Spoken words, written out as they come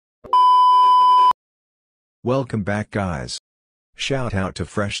Welcome back guys. Shout out to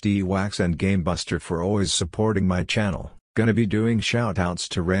Fresh D-Wax and Gamebuster for always supporting my channel. Gonna be doing shout outs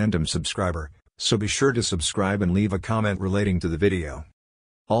to random subscriber, so be sure to subscribe and leave a comment relating to the video.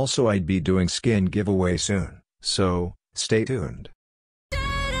 Also I'd be doing skin giveaway soon, so stay tuned.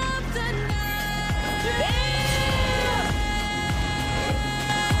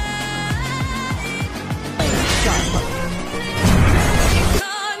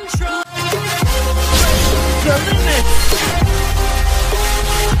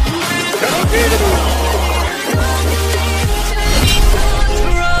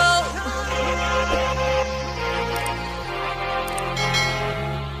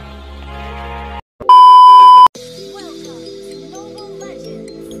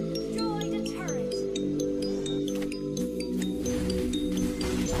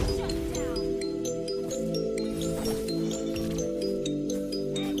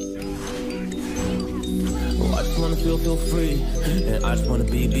 Feel free, and I just wanna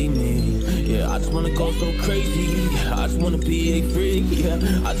be me. Yeah, I just wanna go so crazy. I just wanna be a freak. Yeah,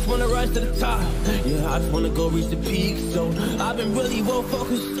 I just wanna rise to the top. Yeah, I just wanna go reach the peak. So I've been really well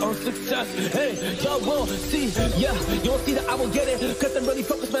focused on success. Hey, y'all will see. Yeah, you'll see that I will get it. Cause I'm really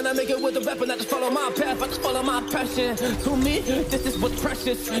focused, man. I make it with the rap and I just follow my path. I just follow my passion. To me, this is what's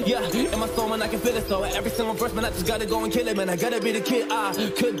precious. Yeah, in my soul, man, I can feel it. So every single verse, man, I just gotta go and kill it, man. I gotta be the kid. I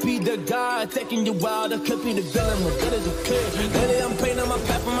could be the guy taking you wild. I could be the villain. That is okay. Lately I'm painting my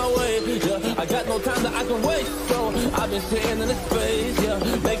path on my way. Yeah, I got no time that I can waste. So I've been sitting in the space. Yeah,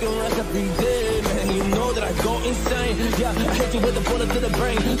 making runs every day. Man, you know that I go insane. Yeah, I hit you with a bullet to the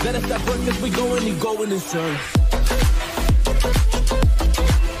brain. Let us stop work cause we going and going insane.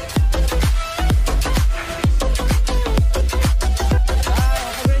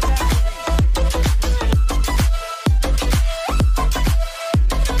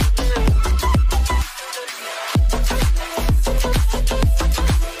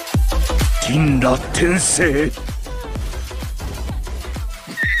 Tensei.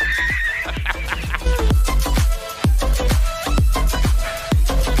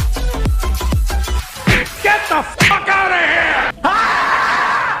 Get the fuck out of here!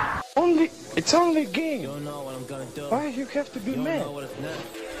 Ah! It's only a game. You don't know what I'm gonna do. Why you have to be mad?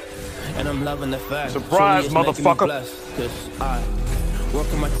 And I'm loving the fact. Surprise, motherfucker. Cause I work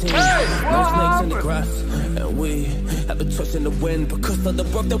on my team. No snakes in the grass. And we have been twisting the wind because of the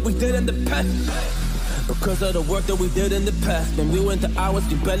work that we did in the past. Because of the work that we did in the past. When we went to hours,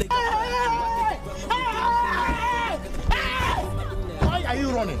 you barely. Why are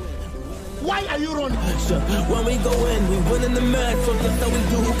you running? Why are you running? So when we go in, we win in the match. So that's how we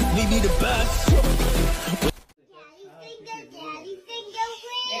do, cause we be the best.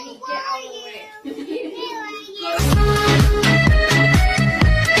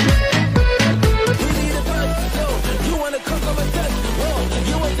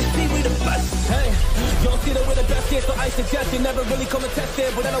 So I suggest you never really come and test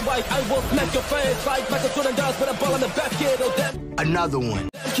it. But otherwise I will smack your face like Michael Jordan does with a ball in the basket. Oh damn, Another one.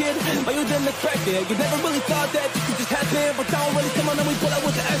 kid, but you didn't expect it. You never really thought that this could just happen. But don't really come on and we pull out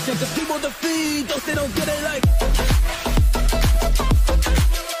with the action. Cause people defeat those they don't get it like.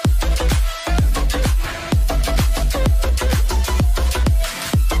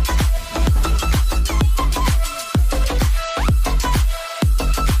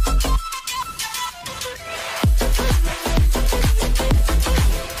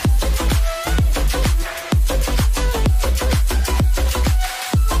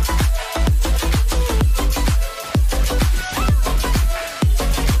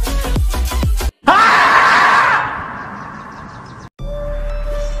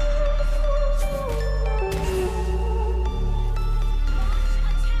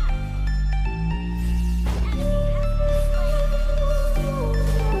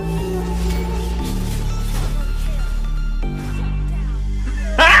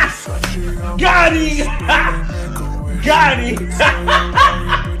 Got him! Got him!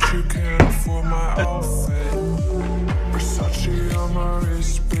 Versace on my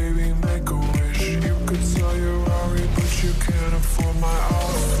wrist, baby, make a wish. You could sell your Rari, but you can't afford my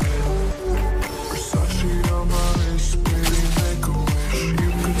outfit. Versace on my wrist, baby, make a wish.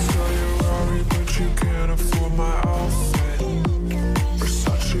 You could sell your Rari, but you can't afford my outfit.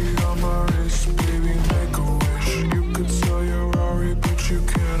 Versace on my wrist, baby, make a wish. You could sell your Rari, but you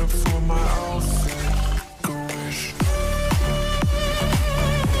can't afford my outfit. Make a wish.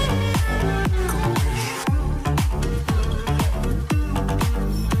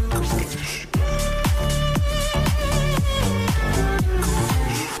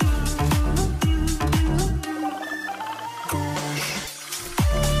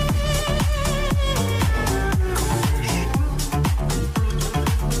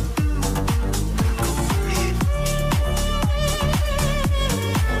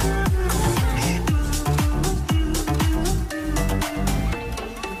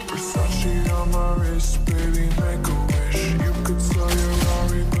 on my wrist, baby, make a wish. You could sell your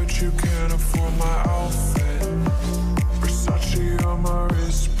Rari, but you can't afford my outfit.